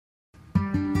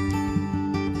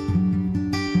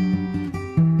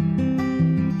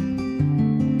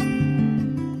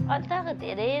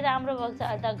राम्रो भएको छ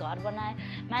अहिले त घर बनाए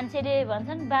मान्छेले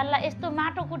भन्छन् बालला यस्तो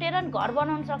माटो कुटेर नि घर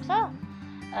बनाउन सक्छ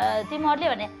तिमीहरूले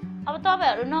भने अब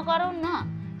तपाईहरु नगरौँ न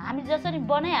हामी जसरी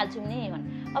बनाइहाल्छौँ नि भन्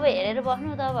अब हेरेर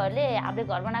बस्नु तपाईहरुले हामीले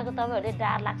घर बनाएको तपाईहरुले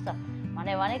डर लाग्छ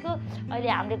भनेको अहिले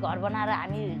हामीले घर बनाएर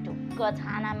हामी ढुक्क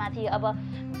छानामाथि अब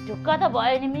ढुक्क त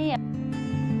भयो नि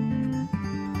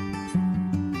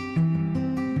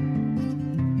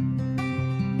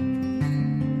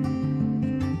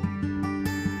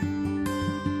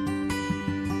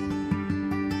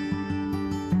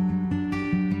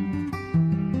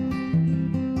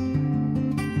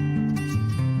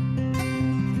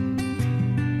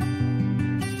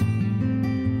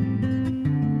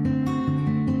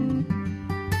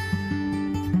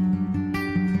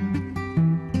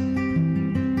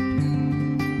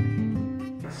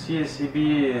CSEB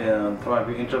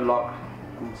तपाईको इन्टरलक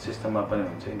सिस्टममा पनि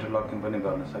हुन्छ इन्टरलकिङ पनि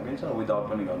गर्न सकिन्छ विदाउट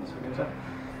पनि गर्न सकिन्छ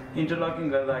इन्टरलकिङ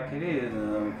गर्दाखेरि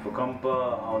भूकम्प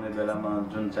आउने बेलामा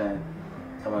जुन चाहिँ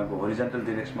तपाईको होरिजन्टल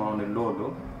डाइरेक्सनमा आउने लोड हो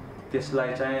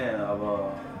त्यसलाई चाहिँ अब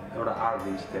एउटा आर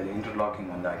दिन्छ त्यसले इन्टरलकिङ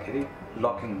भन्दाखेरि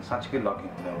लकिङ साँच्चै लकिङ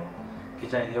हुने हो कि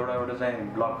चाहिँ एउटा चाहिँ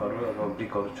ब्लकहरु अथवा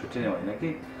ब्रिकहरु छुट्टिने होइन कि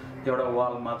एउटा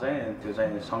वालमा चाहिँ त्यो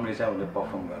चाहिँ सँगै चाहिँ उसले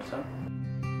परफर्म गर्छ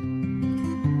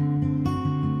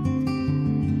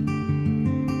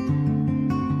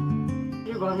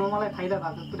घरमा मलाई फाइदा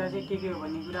भएको कुरा चाहिँ के हो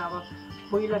भन्ने कुरा अब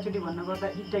पहिलाचोटि भन्नुपर्दा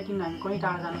इट्टा किन्न हामी कहीँ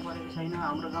टाढा जानु परेको छैन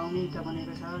हाम्रो गाउँमै इट्टा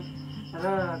बनेको छ र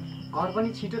घर पनि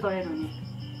छिटो तयार हुने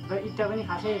र इट्टा पनि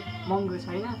खासै महँगो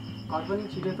छैन घर पनि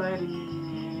छिटो तयार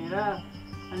हुने र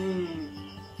अनि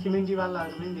सिमेन्टी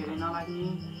बालाहरू पनि धेरै नलाग्ने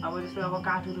अब जस्तो अब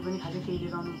काठहरू पनि खासै केही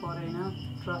लगाउनु परेन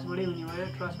ट्रसबाटै हुने भयो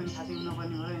ट्रस पनि खासै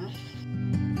हुनुपर्ने भयो होइन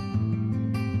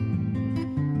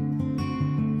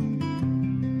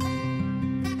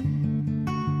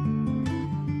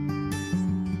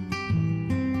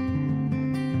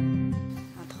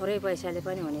थोरै पैसाले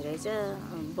पनि हुने रहेछ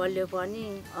बलियो पनि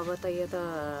अब त यो त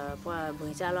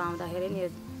भुइँचालो आउँदाखेरि नि यो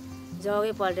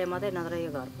जग्गै पल्टे मात्रै नत्र यो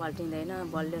घर पल्टिँदैन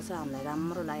बलियो छ हामीलाई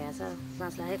राम्रो लागेको छ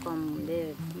 5 लाखै कमले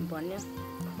बन्यो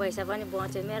पैसा पनि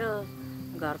बच्यो मेरो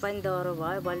घर पनि दह्रो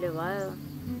भयो बलियो भयो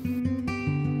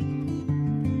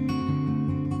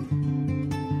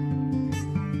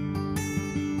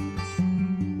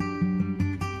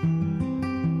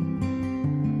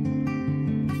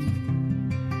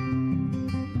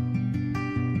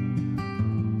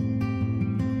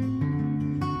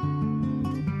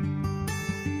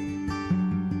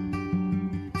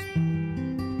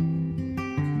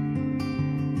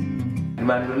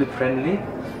environmentally friendly,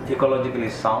 ecologically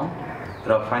sound,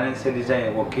 र financially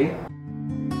चाहिँ okay.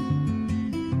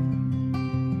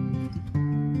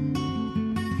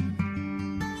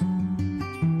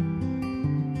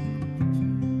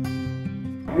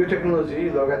 यो टेक्नोलोजी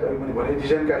लगायत अघि पनि भने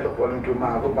डिजाइन क्याटलग भोल्युम 2 मा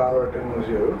आएको 12 वटा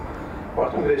टेक्नोलोजीहरू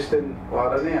अर्थन रेजिस्टेन्ट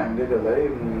भएर नै हामीले त्यसलाई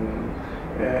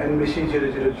NBC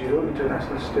 000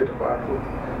 इन्टरनेसनल स्टेट अफ आर्टको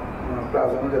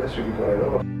प्लाजामा ज्यादा स्वीकृत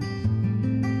भयो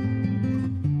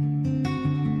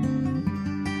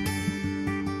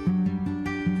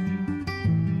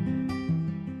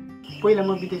पहिला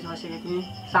म विदेश बसेको थिएँ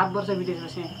 7 वर्ष विदेश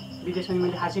बसेँ विदेशमा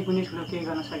मैले खासै कुनै ठुलो केही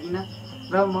गर्न सकिनँ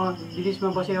र म विदेशमा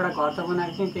बसेर एउटा घर त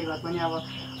बनाएको थिएँ त्यो घर पनि अब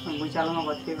भुइँचालोमा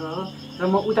भत्किएको हो र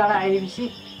म उताबाट आएपछि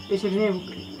यसरी नै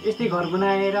यस्तै घर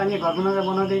बनाएर अनि घर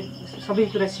बनाउँदै सबै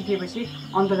कुरा सिकेपछि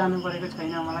अन्त जानु परेको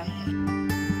छैन मलाई